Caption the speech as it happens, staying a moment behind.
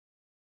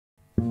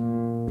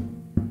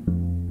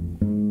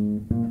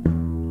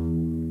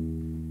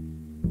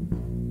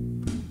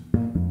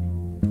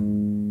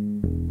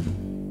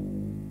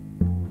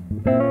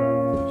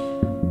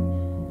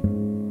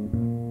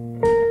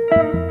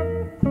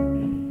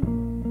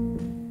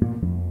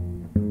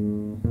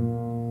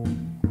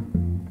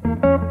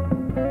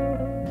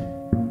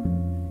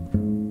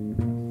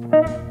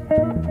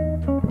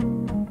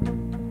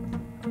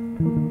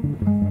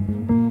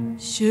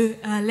should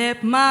I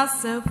let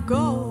myself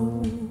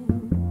go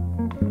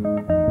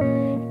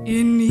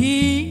in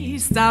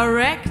his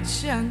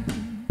direction?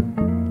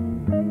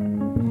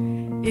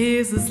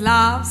 Is his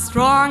love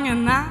strong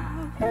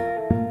enough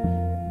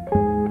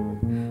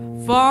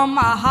for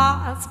my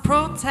heart's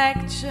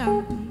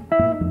protection?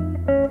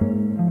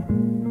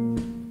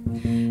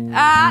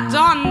 I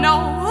don't know,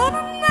 I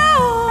don't know,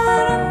 I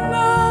don't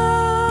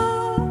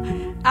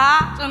know,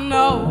 I don't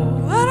know,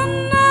 I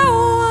don't know,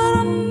 I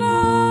don't know.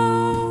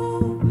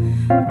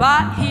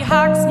 But he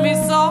hugs me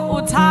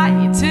so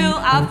tight till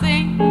I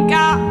think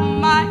I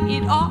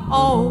might,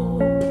 oh.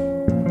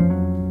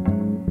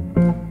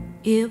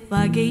 If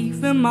I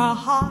gave him my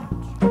heart,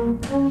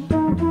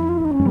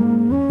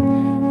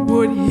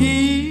 would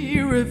he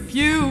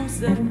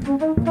refuse it?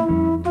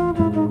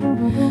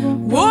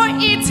 Would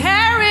he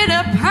tear it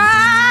apart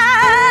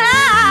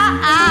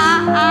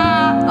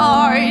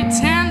or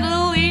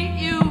tenderly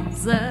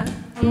use it?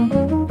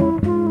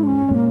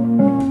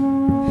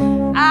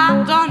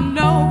 I don't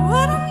know,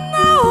 I don't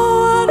know,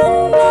 I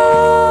don't know,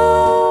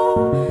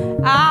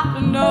 I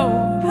don't know,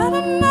 I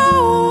don't know,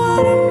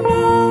 I don't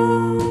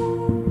know.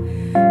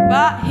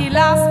 But he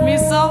loves me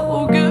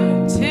so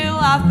good till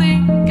I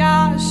think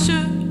I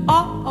should,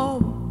 oh.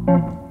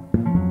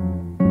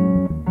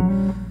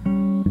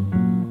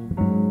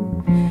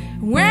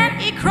 When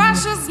he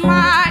crushes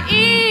my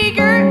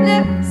eager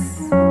lips,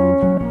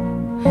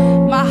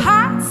 my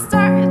heart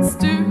starts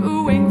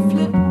doing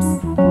flips.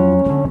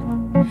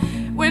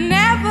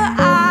 Whenever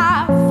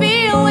I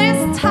feel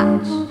his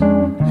touch,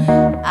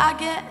 I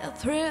get a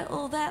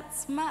thrill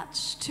that's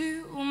much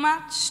too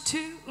much,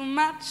 too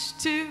much,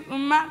 too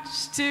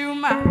much, too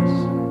much.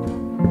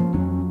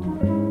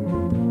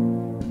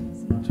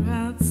 So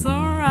that's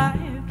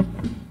alright,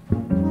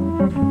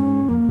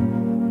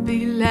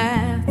 be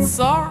led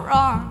so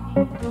wrong.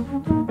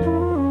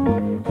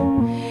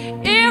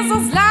 Is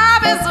this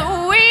love is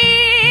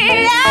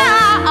weak?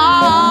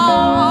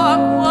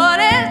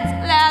 Would it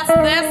last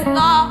this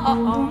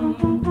long?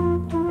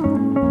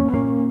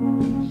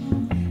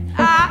 I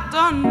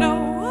don't know,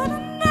 I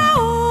don't know,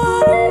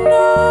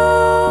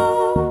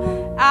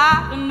 I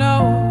don't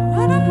know, I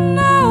don't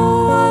know,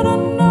 I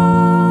don't know.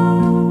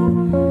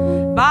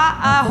 But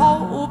I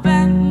hope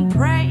and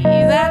pray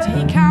that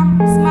he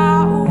comes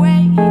my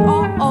way,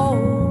 oh.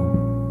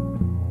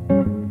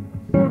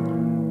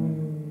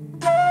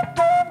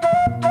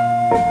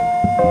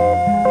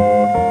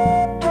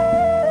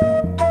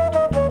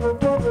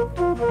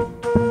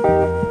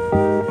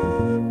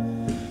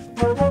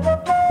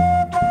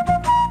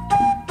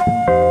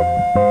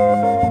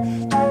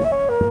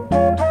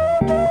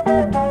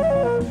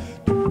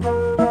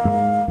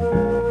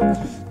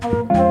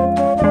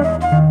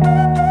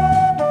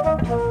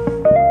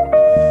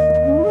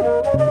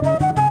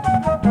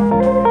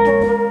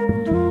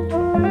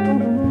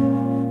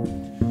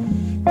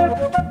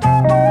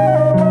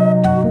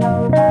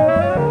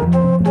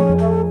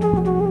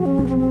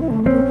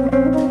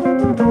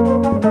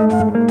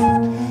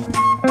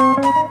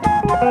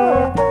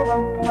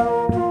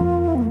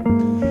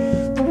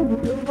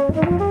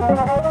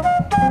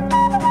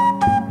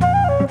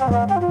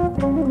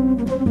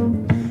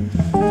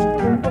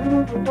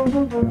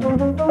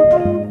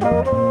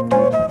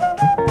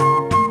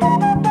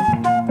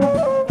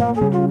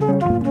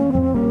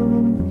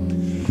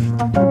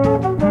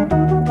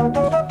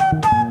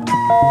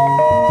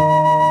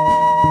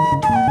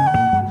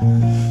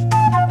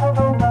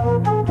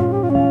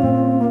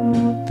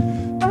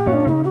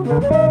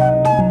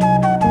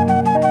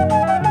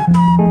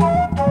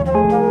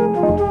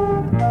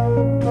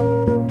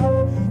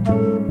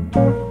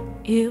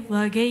 If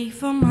I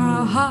gave him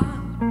my heart,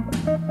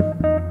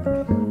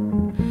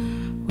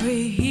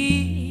 will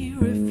he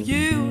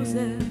refuse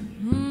it?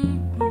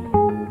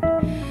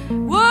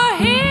 Will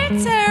he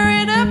tear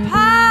it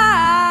apart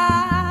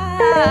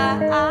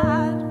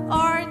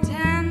or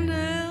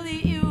tenderly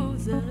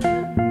use it?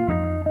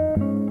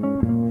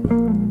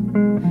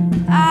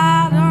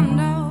 I don't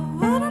know,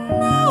 I don't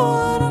know,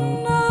 I don't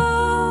know,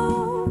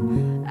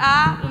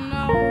 I don't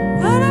know,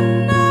 I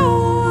don't know,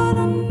 I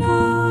don't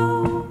know.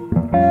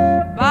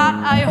 But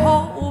I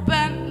hope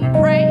and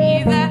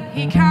pray that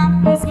he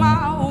comes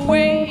my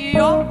way,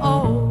 oh.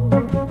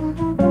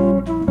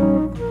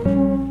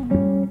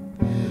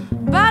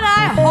 But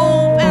I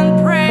hope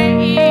and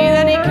pray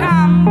that he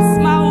comes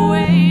my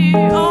way,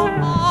 oh.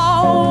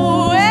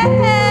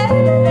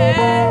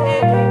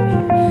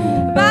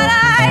 But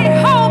I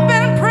hope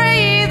and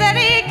pray that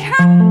he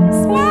comes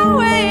my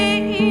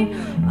way,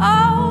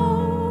 oh.